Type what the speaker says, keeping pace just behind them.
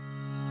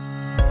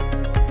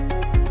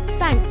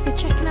Thanks for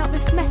checking out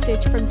this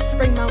message from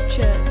Springmount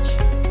Church.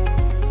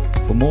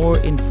 For more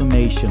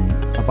information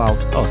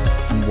about us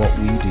and what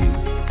we do,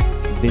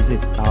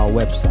 visit our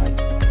website,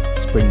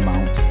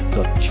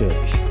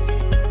 springmount.church.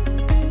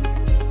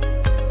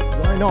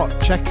 Why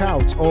not check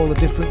out all the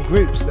different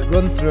groups that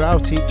run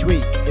throughout each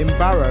week in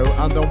Barrow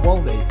and on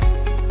Walney?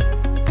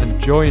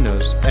 And join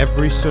us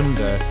every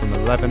Sunday from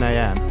 11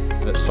 a.m.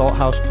 at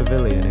Salthouse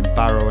Pavilion in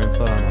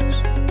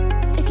Barrow-in-Furness.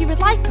 If you would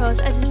like us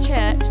as a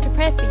church to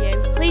pray for you,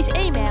 please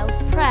email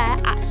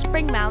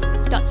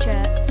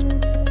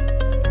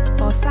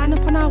prayer@springmount.church. Or sign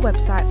up on our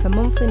website for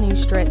monthly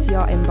news straight to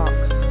your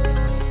inbox.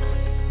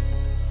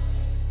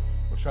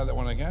 We'll try that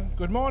one again.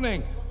 Good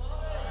morning.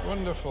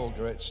 Wonderful,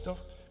 great stuff.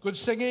 Good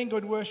singing,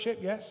 good worship,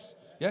 yes?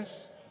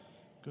 Yes?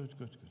 Good.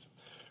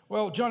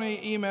 Well,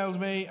 Johnny emailed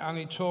me and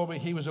he told me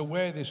he was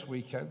away this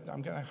weekend.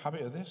 I'm getting a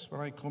habit of this.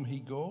 When I come, he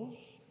goes.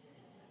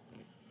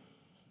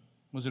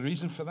 Was there a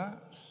reason for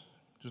that?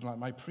 Just like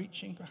my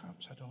preaching,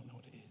 perhaps? I don't know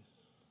what it is.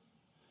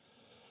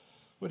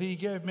 But he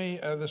gave me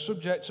the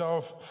subject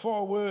of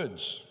 4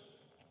 words.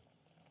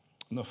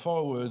 And the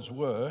 4 words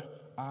were,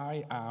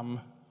 I am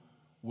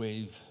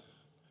with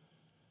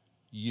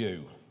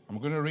you. I'm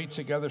going to read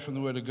together from the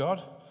Word of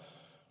God,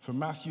 from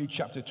Matthew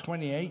chapter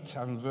 28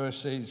 and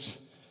verses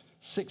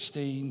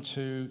 16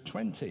 to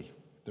 20,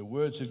 the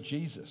words of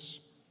Jesus.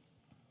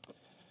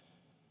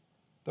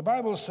 The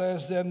Bible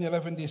says, then the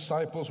 11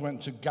 disciples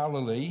went to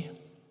Galilee,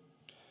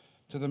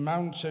 to the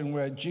mountain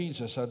where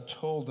Jesus had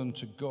told them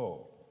to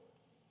go.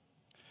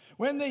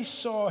 When they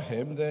saw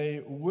him,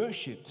 they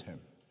worshipped him,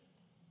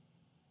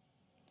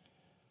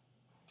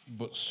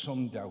 but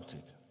some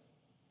doubted.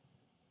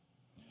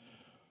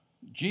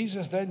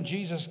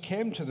 Jesus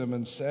came to them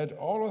and said,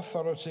 all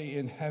authority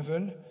in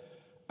heaven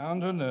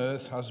and on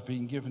earth has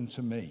been given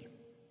to me.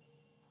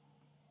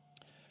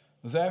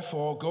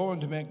 Therefore, go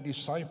and make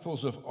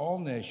disciples of all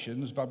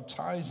nations,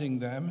 baptizing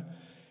them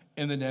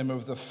in the name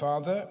of the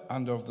Father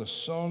and of the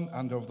Son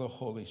and of the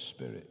Holy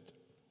Spirit,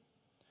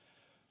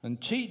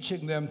 and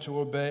teaching them to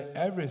obey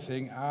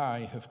everything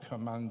I have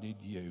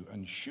commanded you.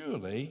 And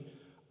surely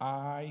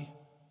I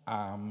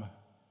am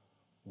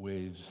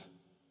with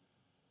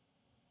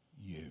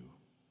you.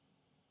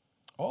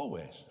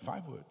 Always,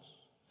 5 words.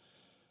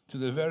 To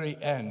the very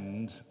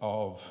end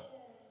of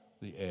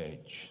the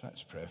age.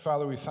 Let's pray.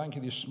 Father, we thank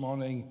you this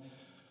morning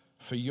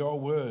for your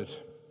word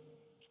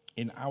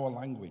in our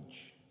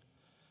language.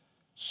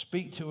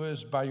 Speak to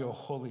us by your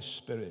Holy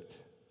Spirit.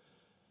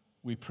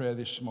 We pray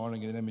this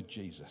morning in the name of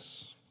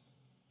Jesus.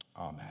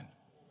 Amen.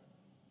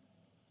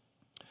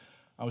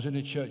 I was in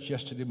a church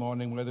yesterday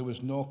morning where there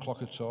was no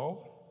clock at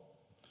all.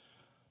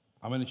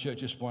 I'm in a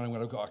church this morning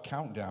where I've got a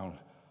countdown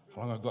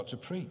how long I've got to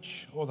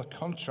preach. Oh, the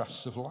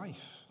contrasts of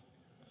life.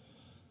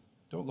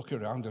 Don't look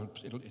around,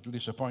 it'll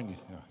disappoint you.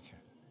 Okay.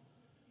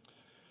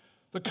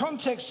 The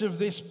context of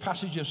this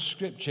passage of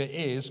Scripture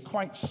is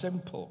quite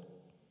simple.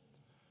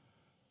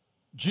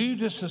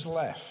 Judas has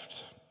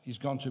left. He's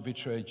gone to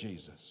betray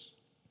Jesus.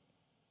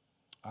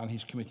 And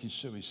he's committed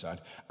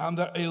suicide. And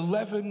there are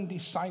 11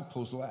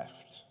 disciples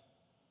left.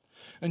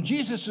 And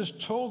Jesus has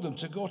told them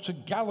to go to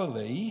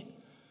Galilee.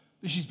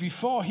 This is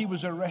before he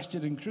was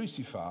arrested and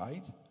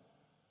crucified.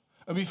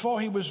 And before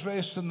he was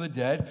raised from the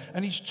dead.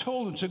 And he's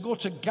told them to go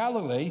to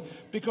Galilee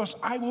because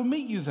I will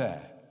meet you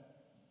there.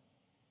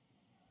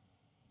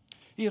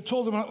 He had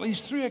told them on at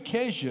least 3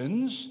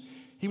 occasions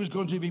he was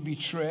going to be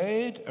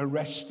betrayed,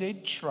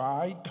 arrested,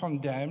 tried,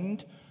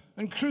 condemned,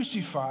 and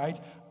crucified.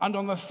 And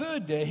on the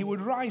 3rd day, he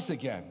would rise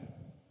again.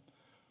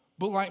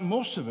 But like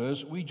most of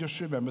us, we just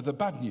remember the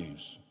bad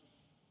news.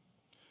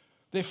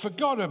 They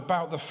forgot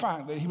about the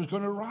fact that he was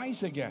going to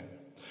rise again.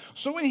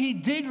 So when he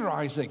did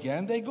rise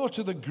again, they go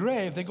to the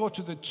grave, they go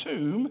to the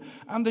tomb,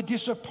 and they're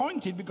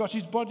disappointed because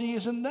his body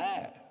isn't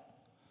there.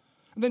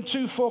 And then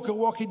 2 folk are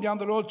walking down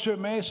the road to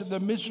Emmaus, and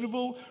they're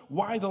miserable.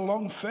 Why the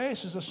long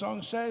face, as the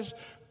song says?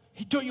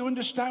 Don't you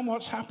understand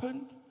what's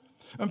happened?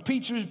 And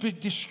Peter is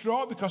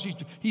distraught because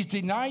he's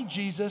denied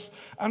Jesus.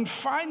 And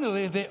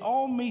finally, they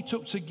all meet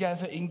up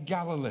together in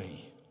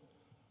Galilee.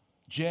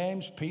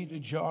 James, Peter,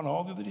 John,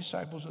 all the other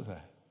disciples are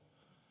there.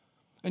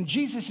 And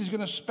Jesus is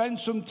going to spend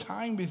some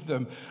time with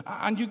them.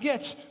 And you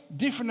get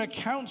different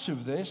accounts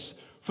of this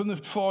from the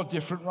 4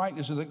 different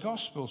writers of the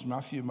Gospels,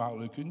 Matthew, Mark,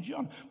 Luke, and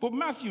John. But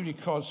Matthew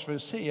records for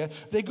us here,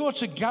 they go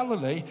to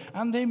Galilee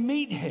and they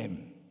meet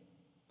him.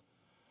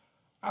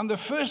 And the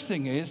first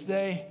thing is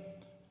they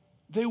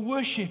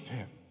worship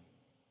him.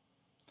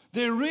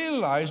 They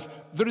realize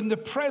they're in the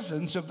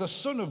presence of the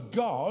Son of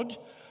God,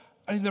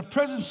 and in the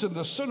presence of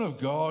the Son of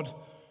God,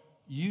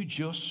 you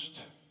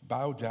just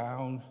bow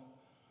down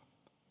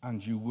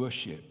and you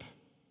worship.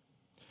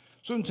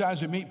 Sometimes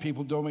we meet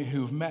people, don't we,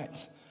 who've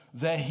met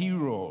their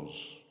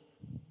heroes,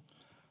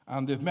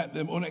 and they've met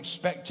them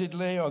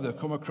unexpectedly, or they've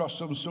come across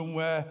them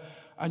somewhere,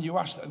 and you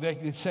ask,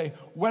 they say,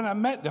 when I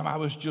met them, I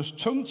was just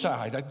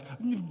tongue-tied.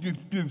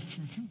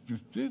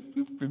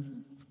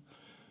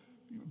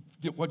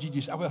 What did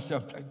you say?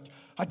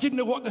 I didn't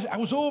know what I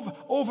was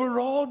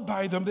overawed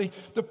by them.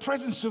 The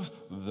presence of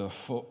the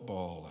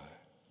footballer.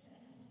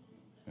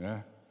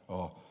 yeah,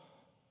 or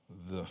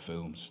the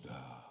film star,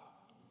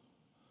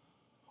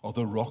 or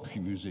the rock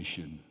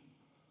musician,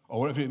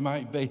 or whatever it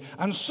might be.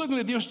 And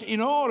suddenly they're just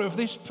in awe of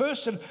this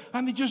person,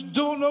 and they just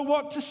don't know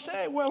what to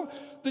say. Well,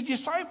 the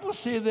disciples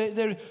say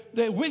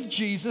they're with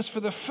Jesus for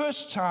the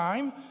first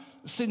time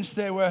since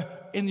they were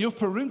in the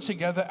upper room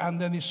together,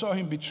 and then they saw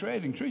him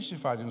betrayed and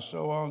crucified and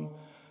so on.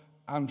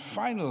 And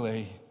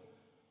finally,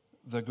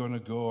 they're going to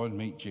go and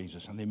meet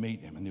Jesus, and they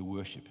meet him and they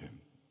worship him.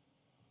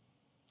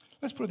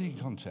 Let's put it in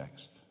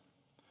context.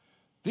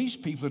 These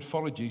people had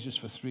followed Jesus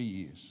for 3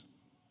 years.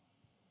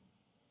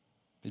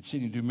 They'd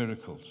seen him do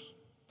miracles.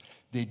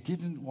 They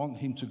didn't want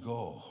him to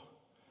go,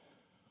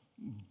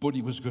 but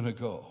he was going to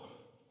go.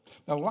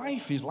 Now,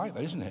 life is like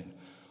that, isn't it?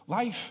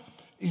 Life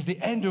is the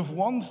end of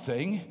one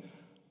thing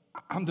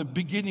and the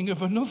beginning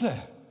of another.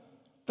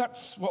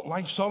 That's what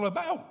life's all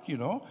about, you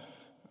know.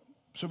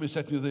 Somebody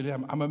said to me the other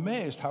day, I'm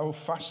amazed how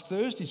fast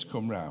Thursdays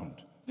come round.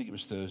 I think it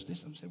was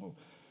Thursdays. I'm saying, well,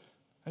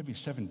 every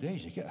 7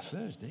 days you get a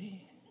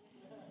Thursday.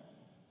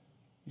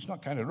 It's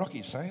not kind of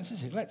rocket science,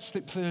 is it? Let's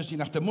slip Thursday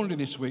in after Monday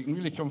this week and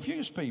really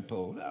confuse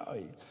people.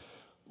 No.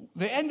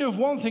 The end of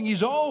one thing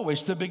is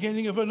always the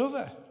beginning of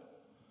another.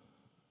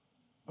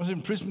 I was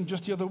in prison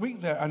just the other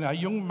week there, and a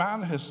young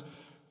man has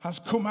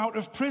come out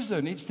of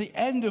prison. It's the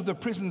end of the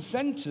prison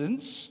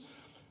sentence,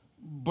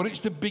 but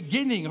it's the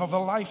beginning of a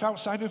life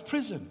outside of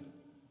prison.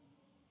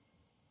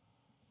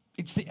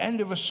 It's the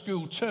end of a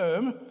school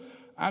term,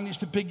 and it's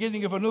the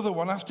beginning of another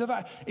one after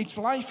that.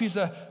 Life is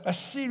a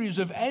series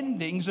of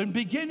endings and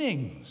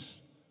beginnings.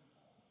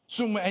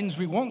 Some ends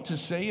we want to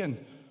see,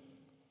 and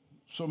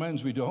some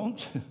ends we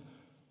don't.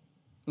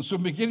 And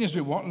some beginnings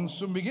we want, and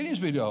some beginnings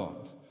we don't.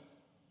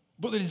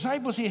 But the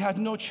disciples, he had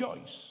no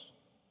choice.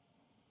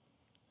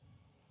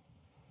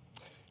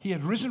 He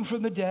had risen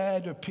from the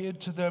dead, appeared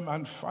to them,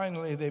 and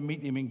finally they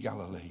meet him in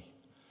Galilee.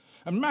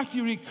 And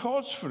Matthew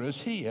records for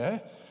us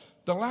here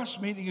the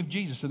last meeting of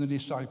Jesus and the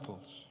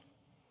disciples.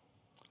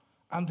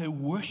 And they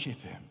worship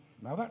him.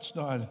 Now that's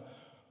not an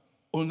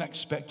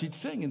unexpected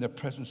thing in the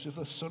presence of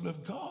the Son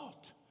of God,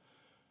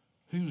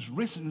 who's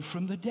risen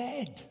from the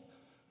dead.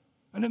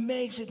 And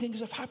amazing things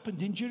have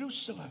happened in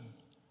Jerusalem.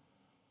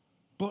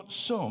 But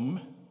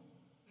some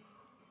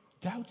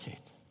doubted.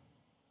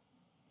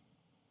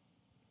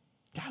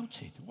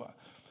 Doubted. What?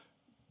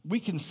 We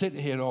can sit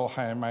here all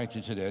high and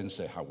mighty today and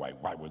say,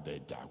 why would they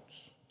doubt?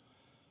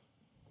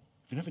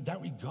 Have you never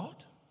doubted God?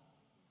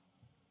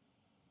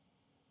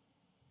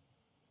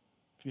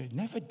 Have you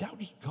never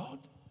doubted God?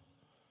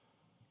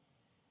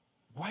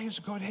 Why has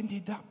God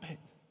ended that bit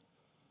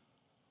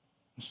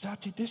and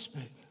started this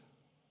bit?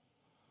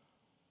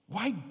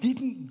 Why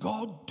didn't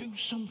God do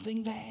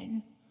something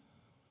then?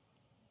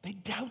 They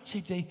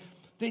doubted.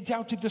 They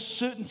doubted the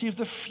certainty of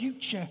the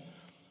future.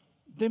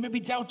 They maybe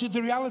doubted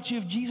the reality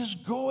of Jesus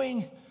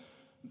going.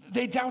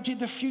 They doubted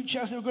the future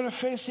as they were going to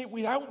face it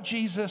without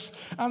Jesus,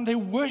 and they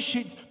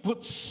worshipped,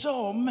 but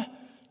some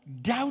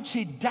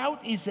doubted.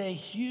 Doubt is a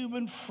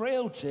human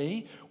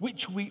frailty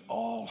which we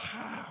all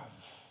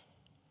have.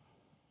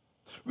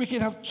 We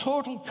can have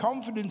total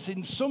confidence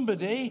in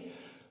somebody,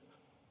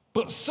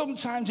 but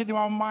sometimes into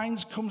our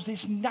minds comes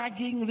this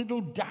nagging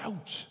little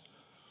doubt,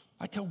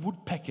 like a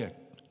woodpecker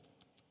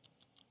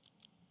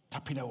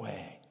tapping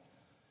away.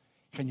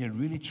 Can you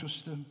really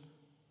trust them?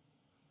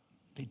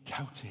 They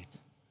doubted.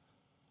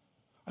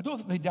 I don't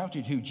think they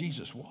doubted who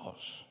Jesus was.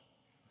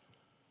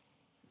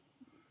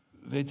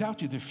 They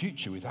doubted the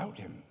future without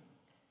him,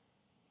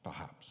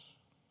 perhaps.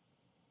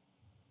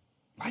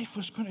 Life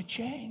was going to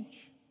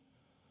change.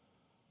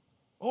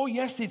 Oh,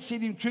 yes, they'd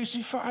seen him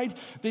crucified.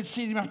 They'd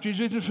seen him after he's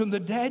risen from the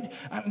dead.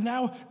 And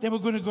now they were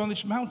going to go on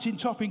this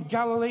mountaintop in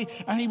Galilee,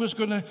 and he was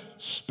going to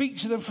speak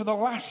to them for the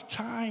last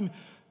time.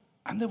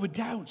 And there were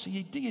doubts. So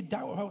do you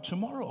doubt about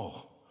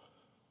tomorrow?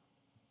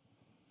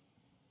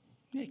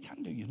 Yeah, you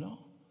can do, you know.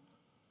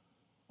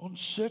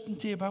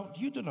 Uncertainty about,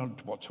 you don't know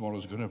what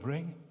tomorrow's going to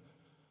bring.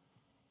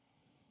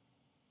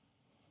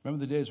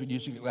 Remember the days when you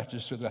used to get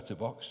letters through the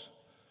letterbox?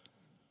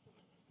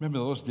 Remember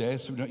those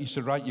days when I used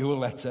to write you a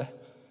letter?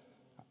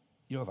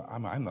 You're that,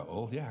 I'm that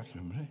old, yeah, I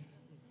can remember it.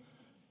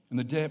 And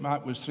the date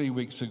mark was 3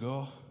 weeks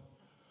ago.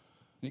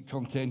 And it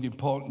contained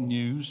important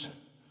news.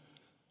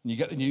 And you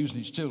get the news and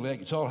it's too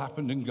late, it's all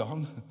happened and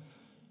gone.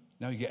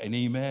 Now you get an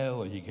email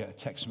or you get a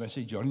text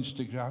message or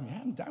Instagram.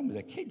 Yeah, I'm down with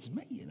the kids,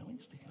 mate, you know,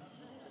 Instagram.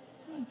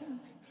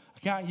 I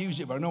can't use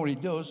it, but I know what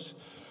it does.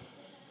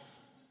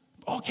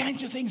 All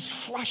kinds of things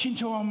flash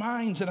into our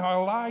minds and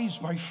our lives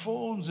by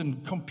phones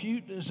and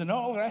computers and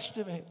all the rest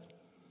of it.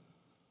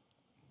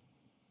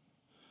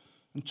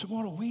 And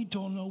tomorrow, we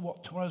don't know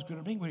what tomorrow's going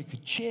to bring, but it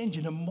could change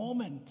in a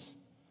moment.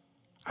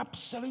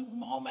 Absolute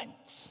moment.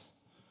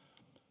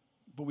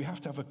 But we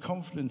have to have a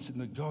confidence in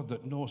the God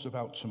that knows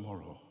about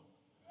tomorrow.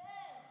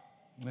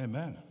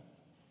 Amen.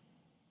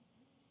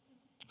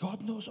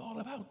 God knows all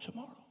about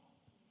tomorrow.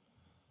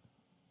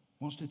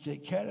 Wants to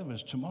take care of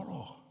us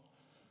tomorrow.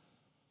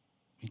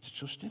 Need to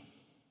trust him.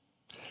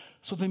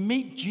 So they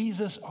meet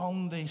Jesus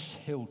on this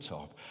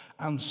hilltop,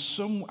 and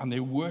they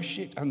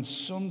worshipped, and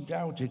some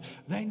doubted.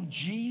 Then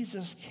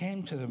Jesus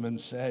came to them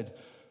and said,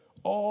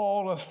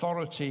 all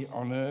authority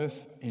on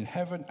earth, in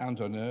heaven and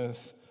on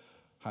earth,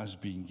 has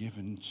been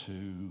given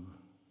to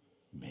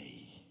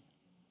me.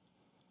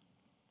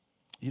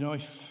 You know,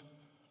 if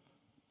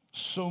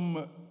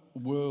some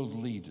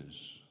world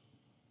leaders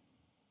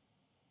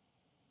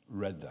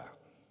read that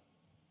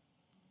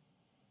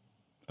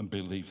and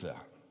believed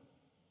that,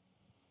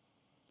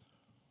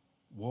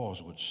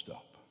 wars would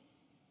stop.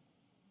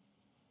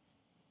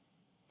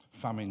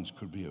 Famines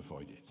could be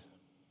avoided.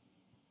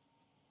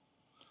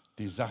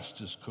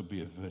 Disasters could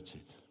be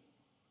averted,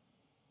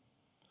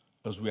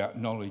 as we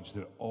acknowledge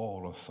that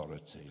all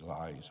authority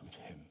lies with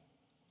him.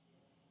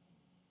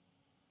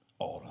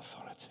 All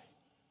authority.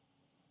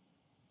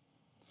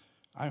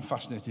 I'm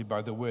fascinated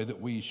by the way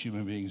that we as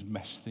human beings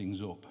mess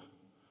things up.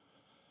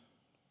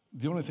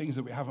 The only things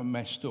that we haven't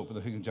messed up are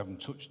the things we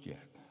haven't touched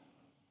yet.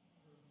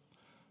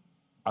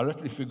 I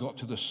reckon if we got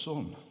to the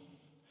sun,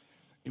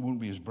 it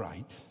wouldn't be as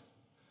bright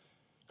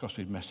because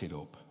we'd mess it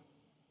up.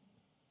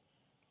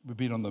 We've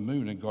been on the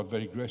moon and God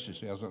very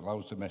graciously hasn't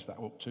allowed us to mess that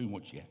up too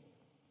much yet.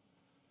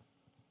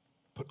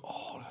 But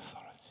all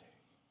authority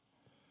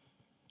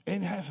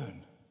in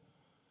heaven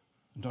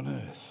and on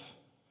earth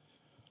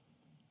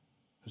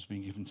has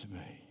been given to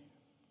me.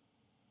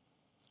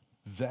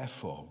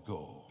 Therefore,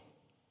 go.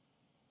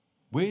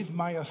 With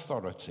my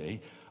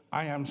authority,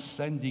 I am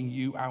sending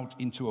you out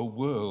into a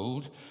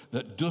world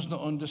that does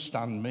not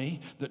understand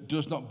me, that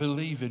does not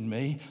believe in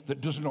me, that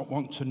does not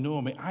want to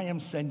know me. I am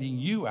sending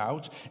you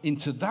out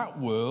into that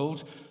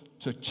world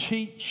to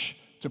teach,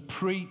 to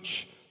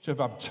preach, to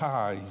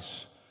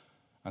baptize,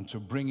 and to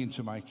bring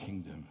into my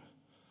kingdom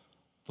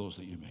those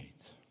that you meet.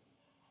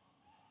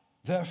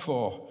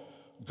 Therefore,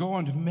 go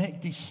and make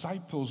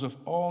disciples of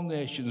all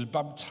nations,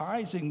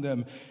 baptizing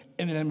them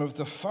in the name of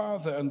the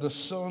Father and the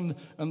Son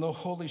and the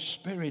Holy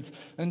Spirit,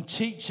 and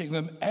teaching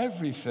them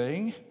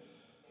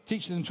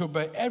to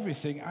obey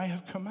everything I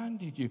have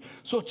commanded you.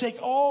 So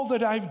take all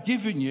that I've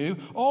given you,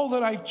 all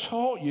that I've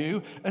taught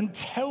you, and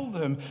tell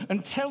them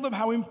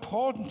how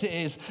important it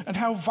is and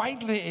how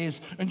vital it is,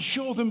 and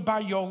show them by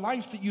your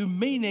life that you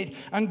mean it,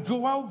 and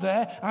go out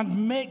there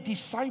and make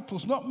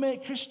disciples, not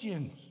make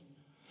Christians.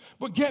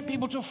 But get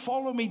people to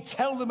follow me,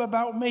 tell them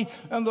about me,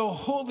 and the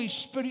Holy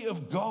Spirit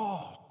of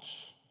God,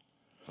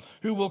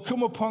 who will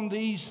come upon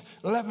these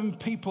 11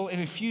 people in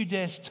a few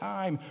days'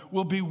 time,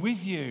 will be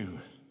with you.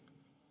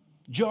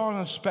 John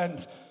has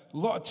spent a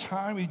lot of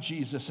time with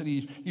Jesus, and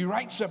he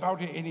writes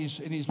about it in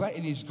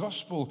his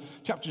gospel,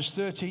 chapters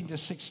 13 to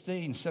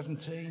 16,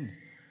 17.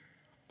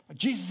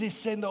 Jesus is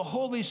saying the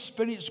Holy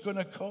Spirit's going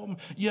to come.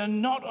 You're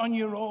not on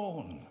your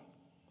own.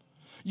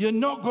 You're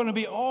not going to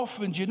be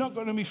orphaned. You're not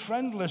going to be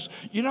friendless.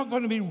 You're not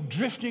going to be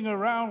drifting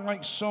around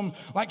like some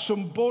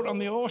boat on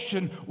the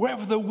ocean,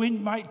 wherever the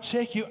wind might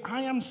take you.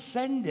 I am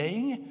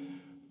sending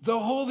the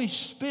Holy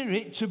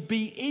Spirit to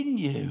be in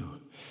you,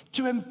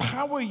 to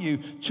empower you,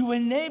 to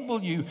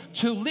enable you,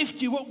 to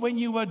lift you up when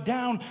you are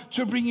down,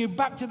 to bring you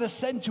back to the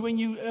center when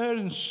you err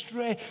and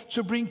stray,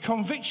 to bring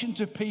conviction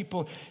to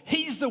people.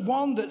 He's the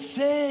one that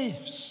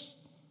saves.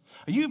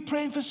 Are you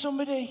praying for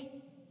somebody?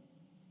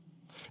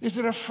 Is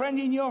there a friend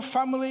in your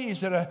family? Is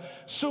there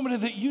somebody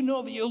that you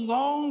know that you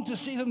long to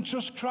see them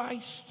trust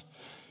Christ?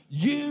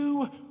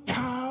 You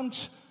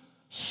can't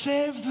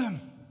save them.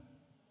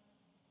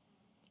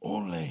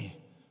 Only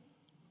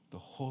the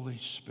Holy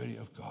Spirit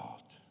of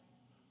God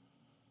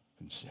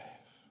can save.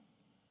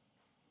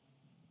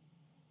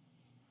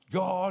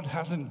 God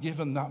hasn't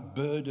given that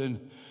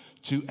burden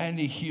to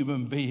any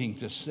human being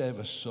to save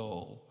a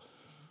soul.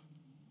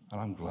 And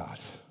I'm glad.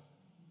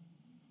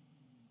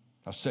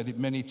 I've said it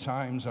many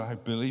times, and I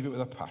believe it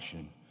with a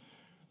passion.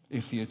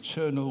 If the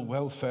eternal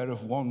welfare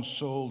of one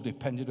soul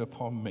depended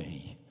upon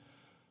me,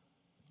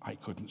 I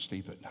couldn't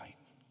sleep at night.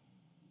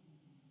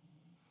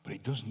 But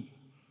it doesn't.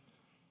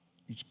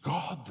 It's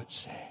God that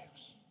saves.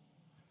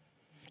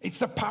 It's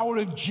the power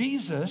of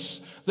Jesus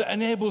that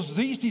enables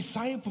these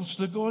disciples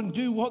to go and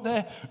do what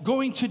they're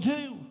going to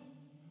do.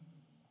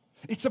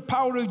 It's the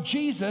power of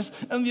Jesus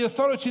and the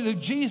authority of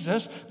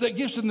Jesus that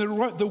gives them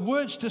the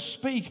words to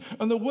speak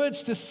and the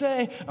words to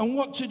say and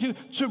what to do,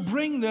 to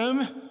bring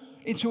them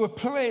into a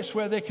place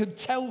where they can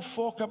tell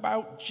folk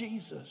about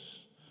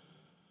Jesus.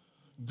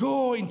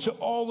 Go into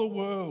all the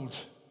world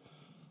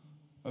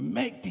and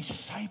make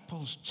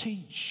disciples,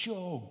 teach,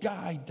 show,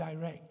 guide,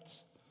 direct.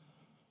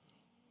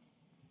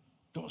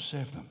 Don't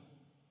save them.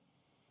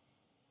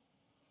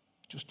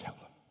 Just tell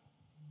them.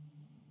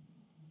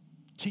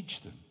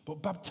 Teach them,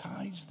 but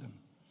baptize them.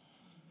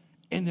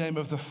 In the name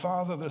of the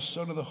Father, the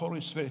Son, and the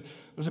Holy Spirit.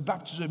 There's a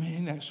baptism here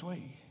next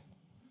week.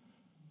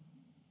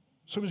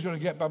 Somebody's going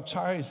to get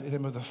baptized in the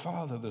name of the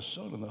Father, the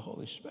Son, and the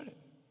Holy Spirit.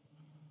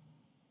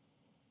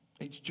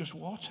 It's just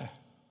water.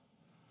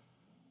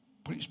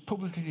 But it's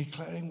publicly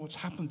declaring what's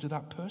happened to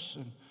that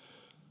person.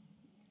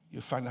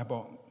 You'll find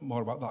out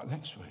more about that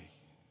next week.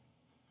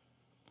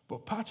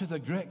 But part of the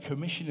great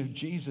commission of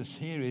Jesus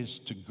here is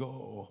to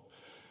go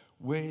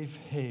with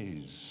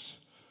his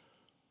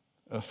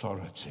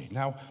authority.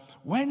 Now,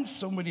 when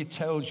somebody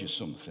tells you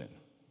something,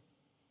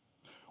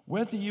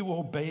 whether you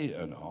obey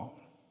it or not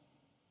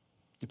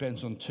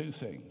depends on two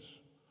things.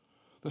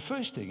 The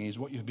first thing is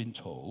what you've been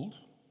told.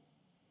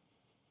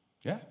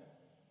 Yeah?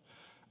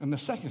 And the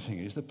second thing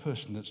is the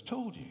person that's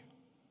told you.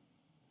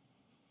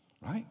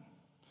 Right?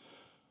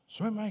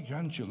 So when my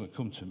grandchildren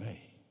come to me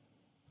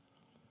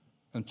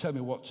and tell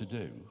me what to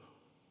do,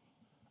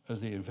 as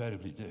they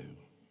invariably do,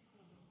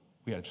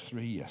 we had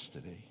 3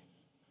 yesterday.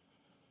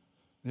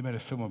 They made a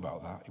film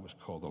about that. It was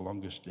called The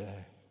Longest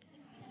Day.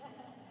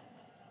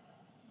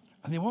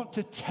 And they want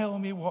to tell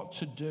me what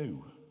to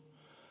do.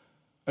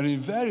 And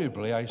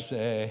invariably I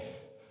say,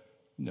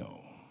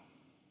 no.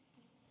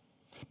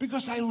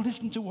 Because I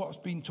listen to what's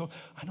been told.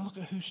 I look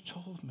at who's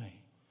told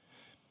me.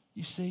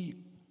 You see,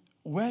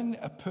 when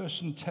a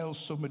person tells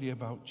somebody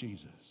about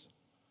Jesus,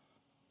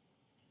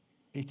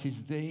 it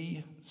is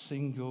the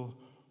single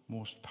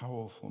most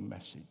powerful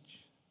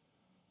message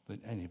that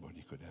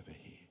anybody could ever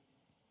hear.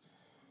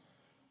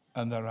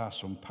 And there are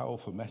some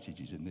powerful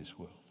messages in this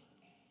world.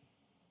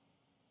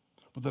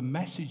 But the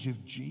message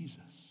of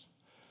Jesus,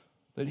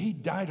 that he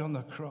died on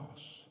the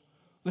cross,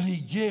 that he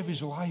gave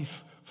his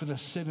life for the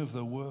sin of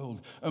the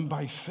world, and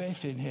by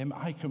faith in him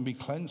I can be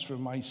cleansed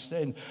from my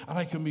sin, and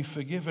I can be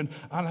forgiven,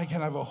 and I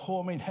can have a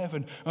home in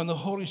heaven, and the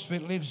Holy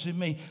Spirit lives in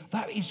me.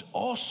 That is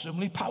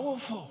awesomely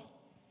powerful.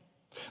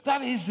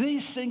 That is the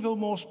single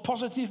most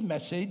positive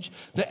message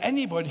that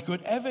anybody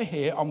could ever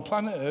hear on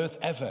planet Earth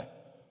ever.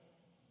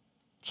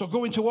 So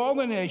go into all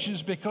the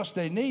nations because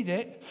they need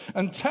it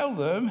and tell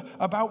them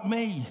about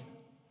me.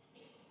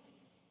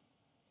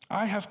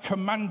 I have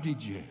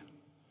commanded you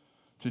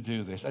to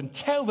do this, and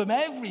tell them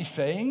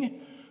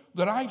everything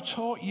that I've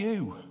taught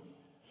you.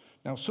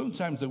 Now,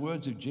 sometimes the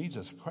words of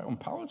Jesus are quite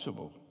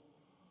unpalatable,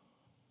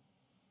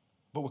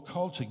 but we're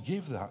called to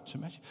give that to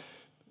message.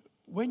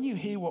 When you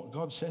hear what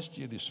God says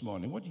to you this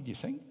morning, what did you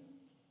think?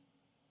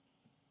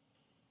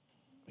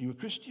 Are you a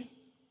Christian?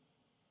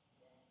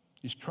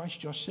 Is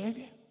Christ your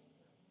Savior?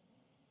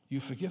 Are you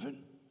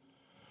forgiven?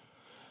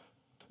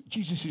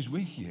 Jesus is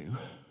with you.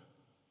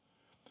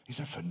 It's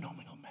a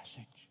phenomenal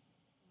message.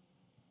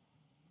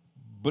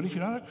 But if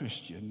you're not a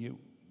Christian,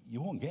 you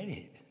won't get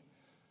it.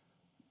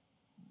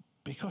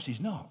 Because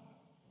he's not.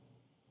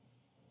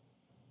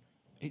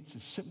 It's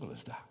as simple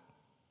as that.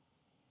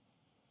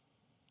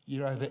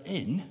 You're either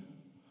in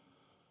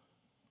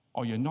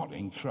or you're not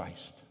in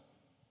Christ.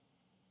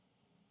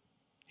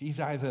 He's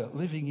either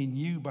living in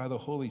you by the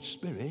Holy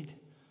Spirit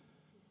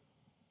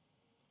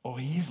or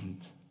he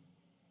isn't.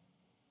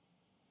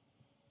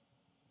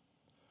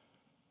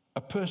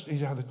 A person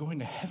is either going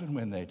to heaven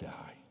when they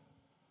die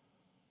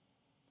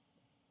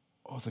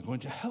or they're going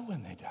to hell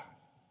when they die.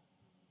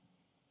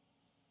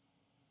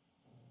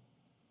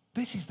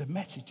 This is the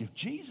message of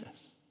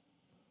Jesus.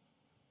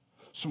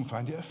 Some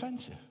find it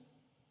offensive.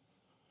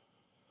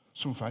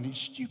 Some find it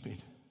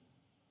stupid.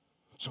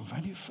 Some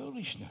find it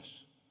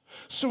foolishness.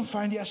 Some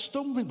find it a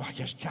stumbling block. I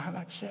just can't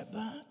accept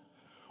that.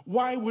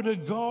 Why would a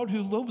God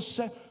who loves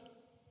sin?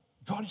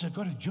 God is a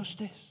God of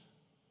justice.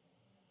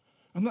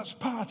 And that's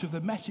part of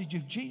the message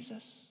of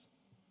Jesus.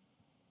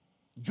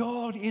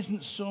 God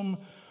isn't some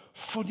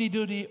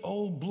fuddy-duddy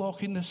old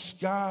bloke in the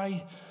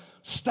sky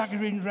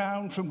staggering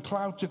round from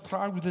cloud to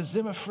cloud with a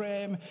Zimmer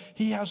frame.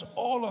 He has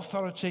all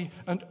authority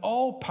and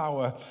all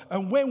power.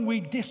 And when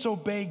we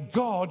disobey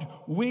God,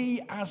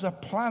 we as a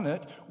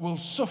planet will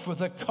suffer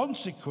the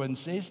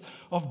consequences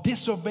of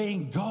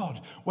disobeying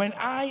God. When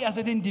I as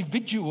an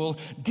individual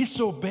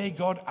disobey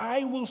God,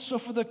 I will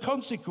suffer the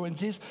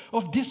consequences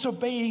of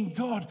disobeying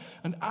God.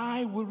 And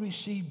I will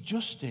receive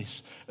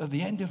justice at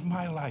the end of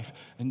my life.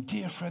 And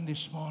dear friend,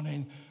 this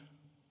morning,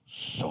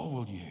 so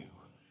will you.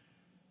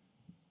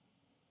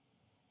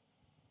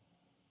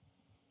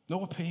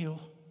 No appeal.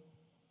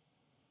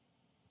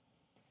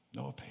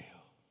 No appeal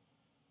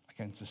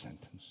against the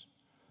sentence.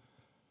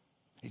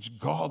 It's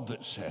God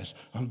that says,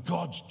 and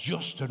God's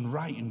just and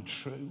right and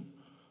true.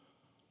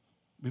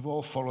 We've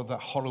all followed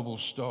that horrible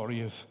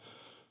story of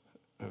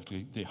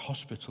the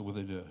hospital with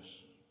a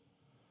nurse.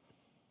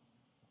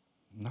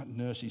 And that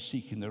nurse is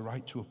seeking the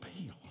right to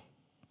appeal.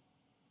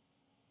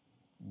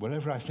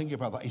 Whatever I think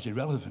about that is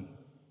irrelevant.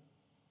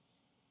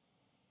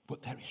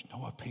 But there is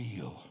no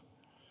appeal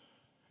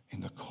in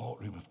the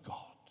courtroom of God.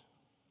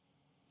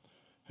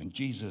 And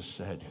Jesus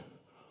said,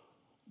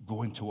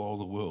 go into all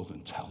the world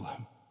and tell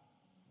them,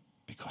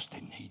 because they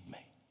need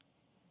me.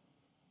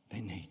 They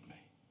need me.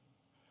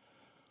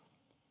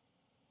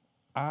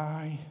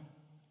 I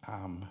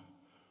am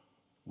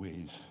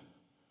with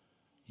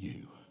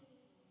you.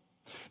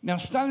 Now,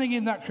 standing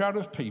in that crowd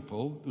of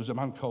people, there was a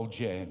man called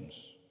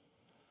James,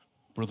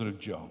 brother of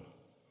John.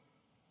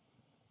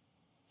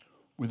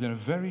 Within a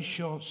very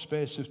short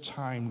space of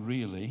time,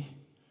 really,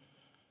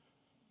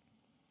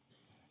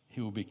 he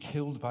will be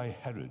killed by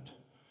Herod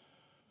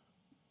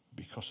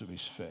because of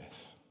his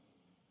faith.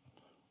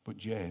 But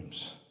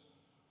James,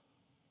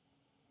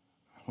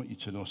 I want you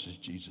to know, says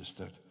Jesus,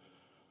 that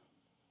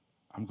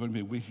I'm going to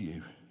be with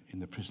you in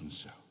the prison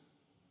cell.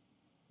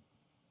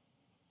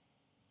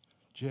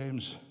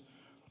 James,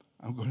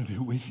 I'm going to be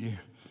with you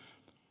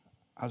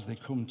as they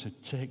come to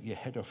take your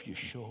head off your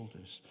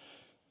shoulders.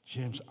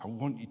 James, I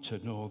want you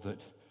to know that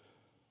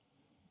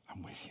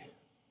I'm with you.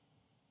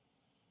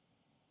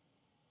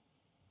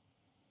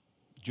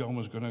 John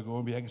was going to go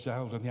and be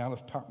exiled on the Isle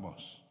of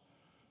Patmos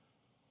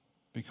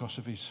because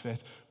of his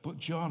faith. But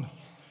John,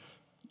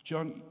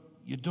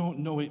 you don't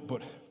know it,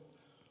 but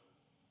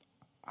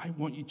I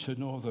want you to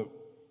know that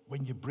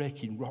when you're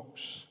breaking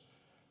rocks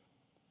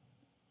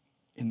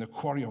in the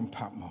quarry on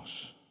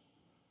Patmos,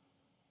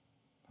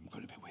 I'm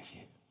going to be with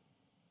you.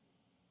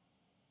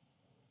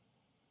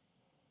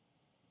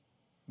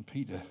 And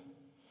Peter,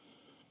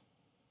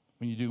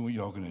 when you do what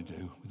you're going to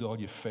do, with all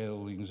your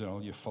failings and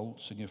all your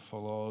faults and your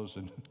flaws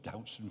and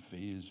doubts and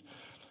fears,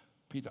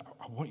 Peter,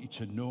 I want you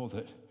to know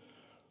that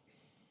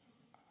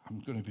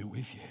I'm going to be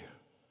with you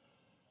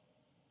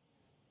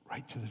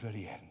right to the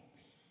very end.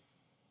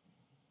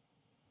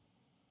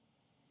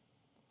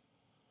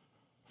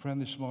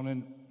 Friend, this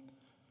morning,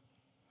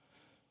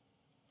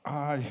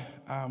 I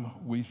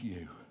am with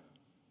you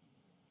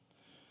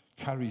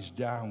carries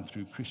down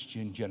through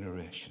Christian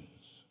generations.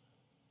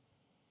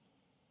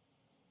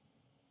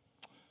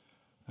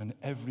 And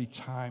every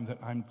time that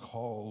I'm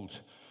called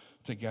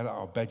to get out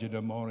of bed in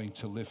the morning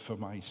to live for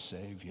my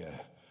Savior,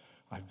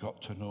 I've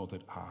got to know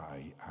that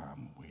I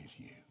am with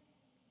you.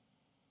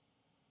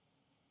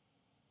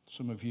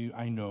 Some of you,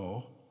 I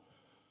know,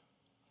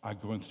 are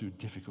going through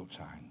difficult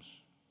times.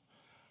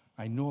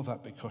 I know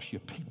that because you're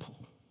people.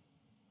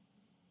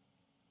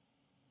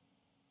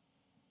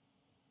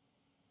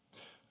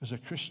 As a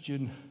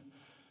Christian,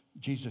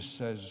 Jesus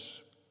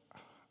says,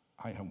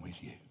 I am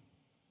with you.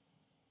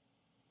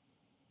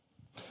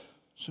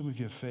 Some of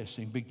you are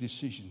facing big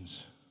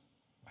decisions.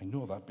 I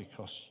know that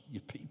because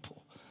you're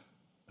people.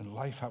 And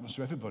life happens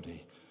to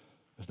everybody,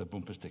 as the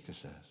bumper sticker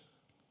says.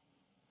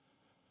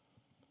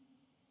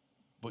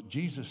 But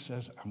Jesus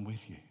says, I'm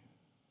with you.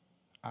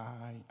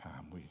 I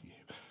am with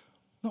you.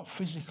 Not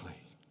physically.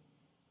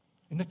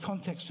 In the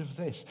context of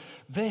this,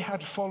 they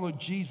had followed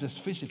Jesus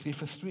physically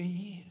for 3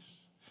 years.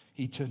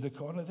 He turned a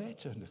corner, they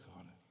turned a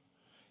corner.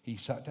 He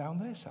sat down,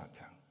 they sat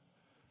down.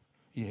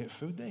 He ate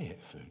food, they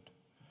ate food.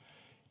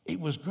 It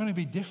was going to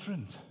be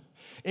different.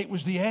 It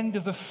was the end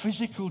of the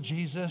physical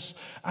Jesus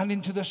and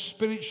into the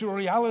spiritual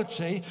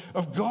reality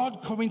of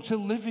God coming to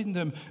live in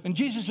them. And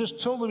Jesus has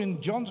told them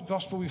in John's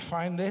gospel, we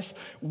find this,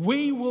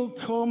 we will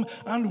come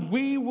and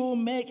we will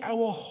make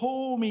our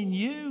home in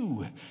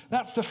you.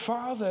 That's the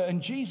Father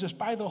and Jesus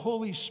by the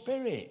Holy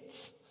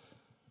Spirit.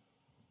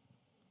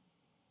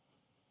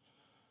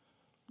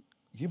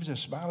 Give us a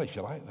smile if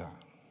you like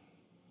that.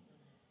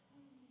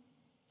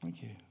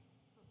 Thank you.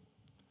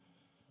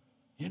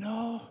 You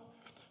know,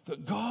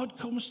 that God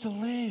comes to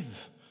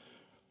live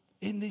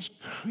in this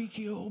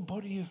creaky old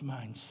body of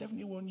mine.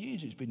 71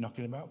 years it's been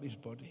knocking about this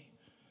body.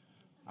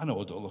 I know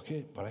I don't look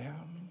it, but I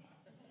am.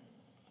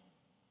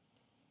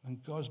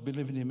 And God's been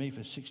living in me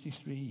for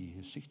 63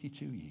 years,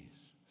 62 years.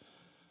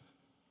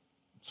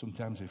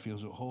 Sometimes he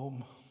feels at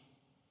home.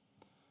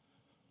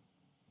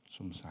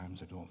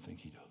 Sometimes I don't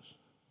think he does.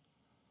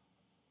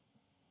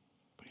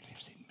 But he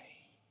lives in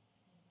me.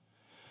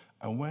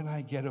 And when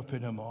I get up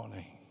in the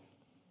morning,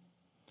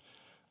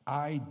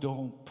 I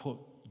don't put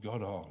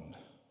God on.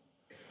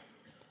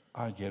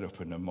 I get up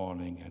in the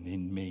morning and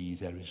in me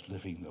there is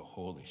living the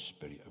Holy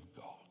Spirit of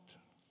God.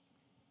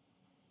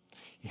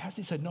 He has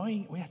this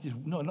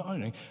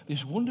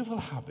this wonderful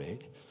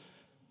habit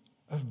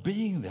of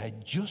being there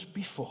just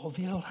before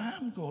the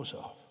alarm goes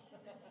off.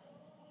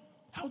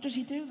 How does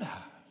he do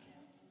that?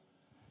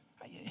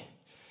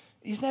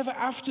 He's never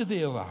after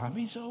the alarm.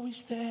 He's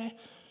always there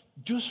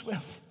just when.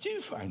 Do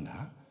you find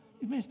that?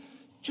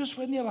 Just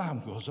when the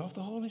alarm goes off,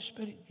 the Holy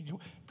Spirit,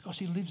 because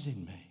he lives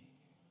in me.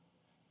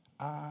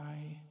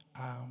 I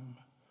am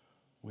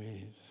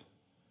with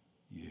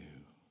you.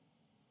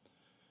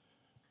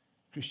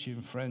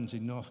 Christian friends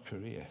in North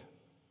Korea,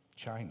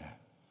 China,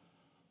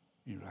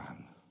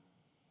 Iran.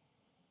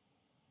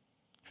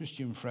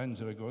 Christian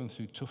friends that are going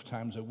through tough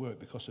times at work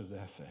because of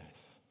their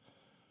faith.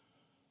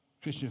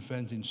 Christian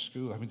friends in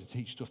school having to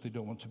teach stuff they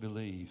don't want to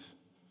believe.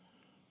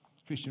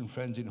 Christian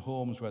friends in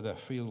homes where they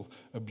feel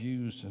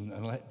abused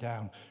and let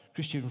down.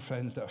 Christian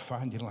friends that are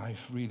finding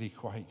life really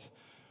quite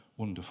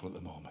wonderful at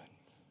the moment.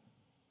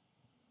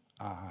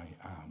 I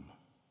am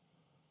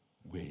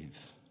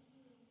with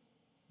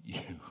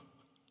you.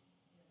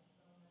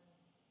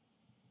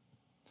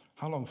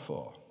 How long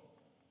for?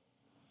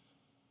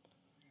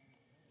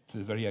 To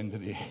the very end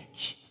of the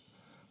age.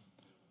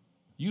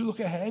 You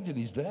look ahead and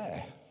he's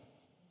there.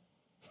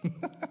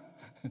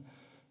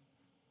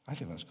 I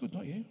think that's good,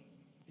 don't you?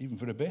 Even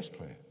for a bass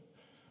player.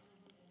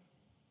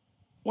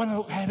 When I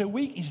look ahead a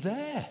week, he's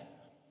there.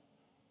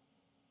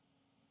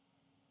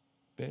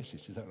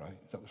 Bassist, is that right?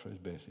 Is that the phrase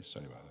bassist?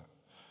 Sorry about that.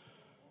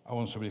 I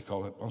once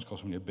called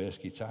somebody a bass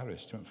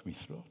guitarist. It went for my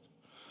throat.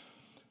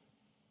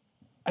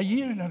 A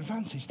year in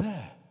advance, he's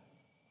there.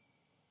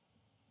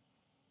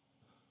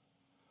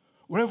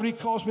 Wherever he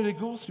calls me to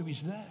go through,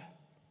 he's there.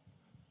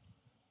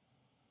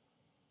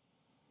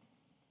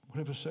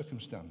 whatever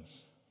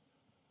circumstance,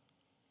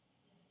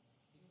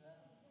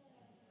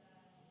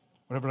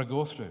 whatever I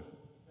go through,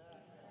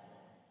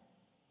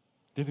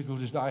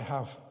 difficulties that I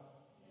have,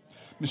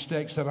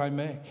 mistakes that I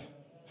make,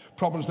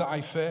 problems that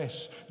I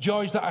face,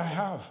 joys that I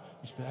have.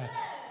 He's there.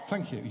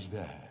 Thank you, he's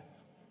there.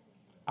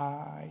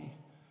 I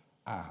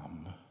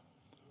am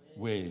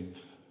with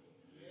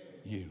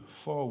you.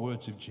 4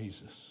 words of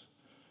Jesus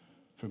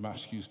from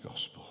Matthew's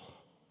Gospel.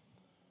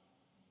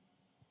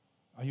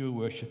 Are you a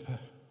worshipper?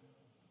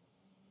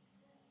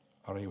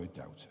 Or are you a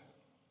doubter?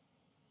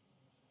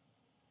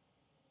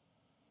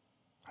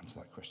 Answer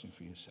that question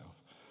for yourself.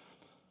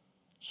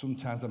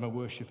 Sometimes I'm a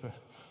worshipper.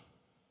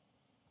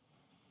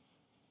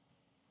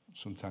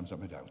 Sometimes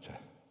I'm a doubter.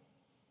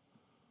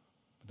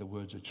 But the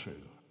words are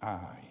true.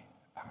 I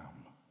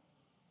am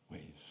with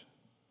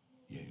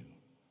you.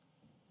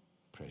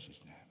 Praise his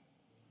name.